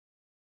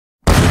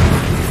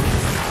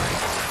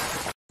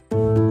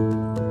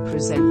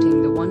Presenting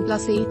the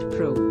OnePlus 8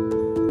 Pro.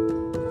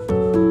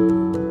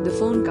 The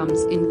phone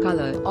comes in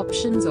color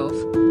options of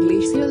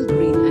Glacial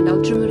Green and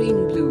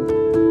Ultramarine Blue.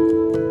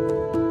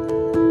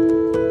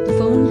 The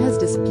phone has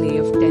display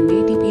of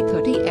 1080p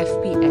 30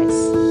 fps,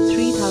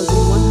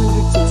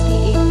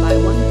 3168 by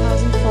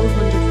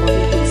 1440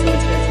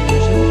 pixels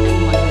resolution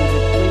and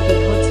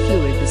 120Hz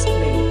fluid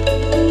display.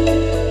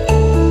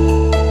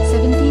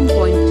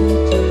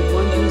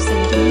 17.2212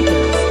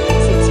 centimeters,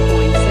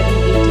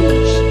 6.78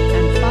 inch,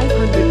 and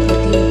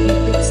 513p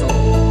pixel.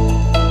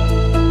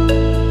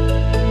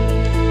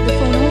 The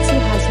phone also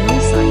has no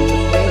signs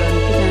of wear and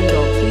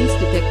cat&dog face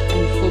detect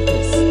and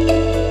focus.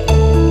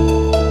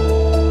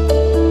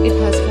 It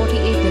has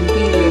 48MP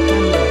rear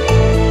camera.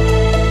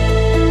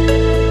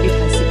 It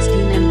has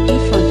 16MP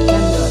front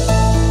camera.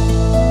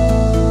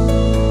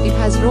 It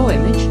has raw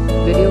image,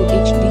 video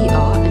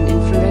HDR and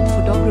infrared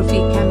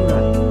photography camera.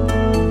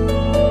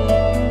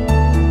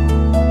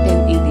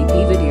 1080p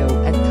video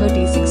at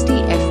 3060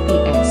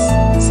 fps,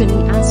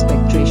 CINE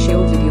aspect ratio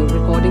video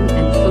recording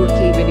and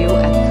 4K video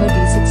at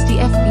 3060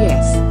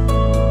 fps.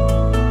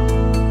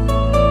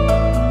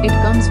 It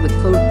comes with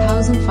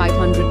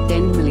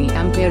 4510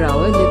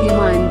 mAh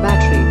lithium-ion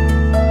battery.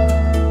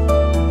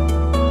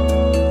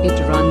 It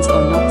runs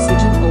on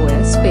Oxygen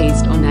OS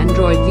based on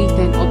Android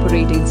V10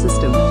 operating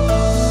system.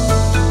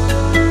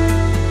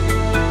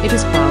 It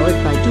is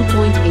powered by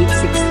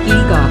 2.86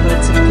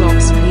 GHz of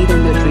clock speed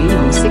and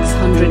Adreno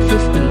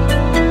 650.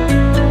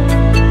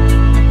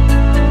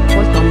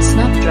 Qualcomm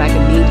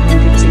Snapdragon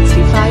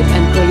 865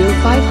 and Glacial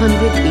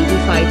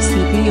 585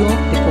 CPU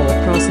octa-core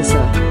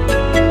processor.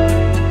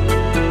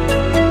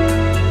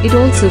 It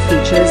also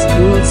features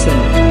dual SIM,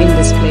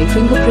 in-display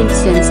fingerprint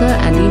sensor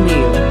and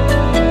email.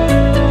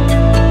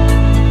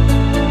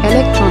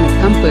 Electronic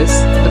compass,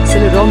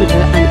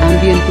 accelerometer and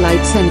ambient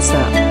light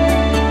sensor.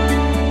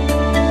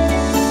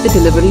 The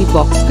delivery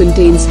box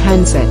contains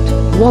handset,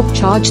 warp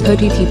charge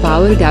 30T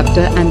power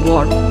adapter and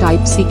warp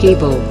Type-C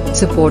cable,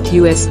 support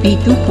USB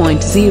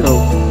 2.0.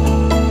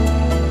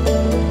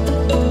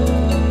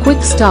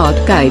 Quick start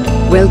guide,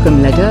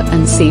 welcome letter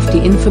and safety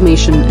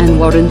information and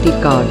warranty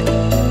card.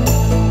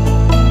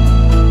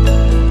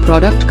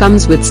 Product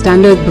comes with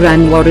standard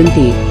brand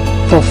warranty.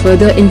 For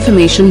further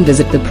information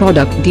visit the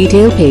product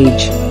detail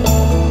page.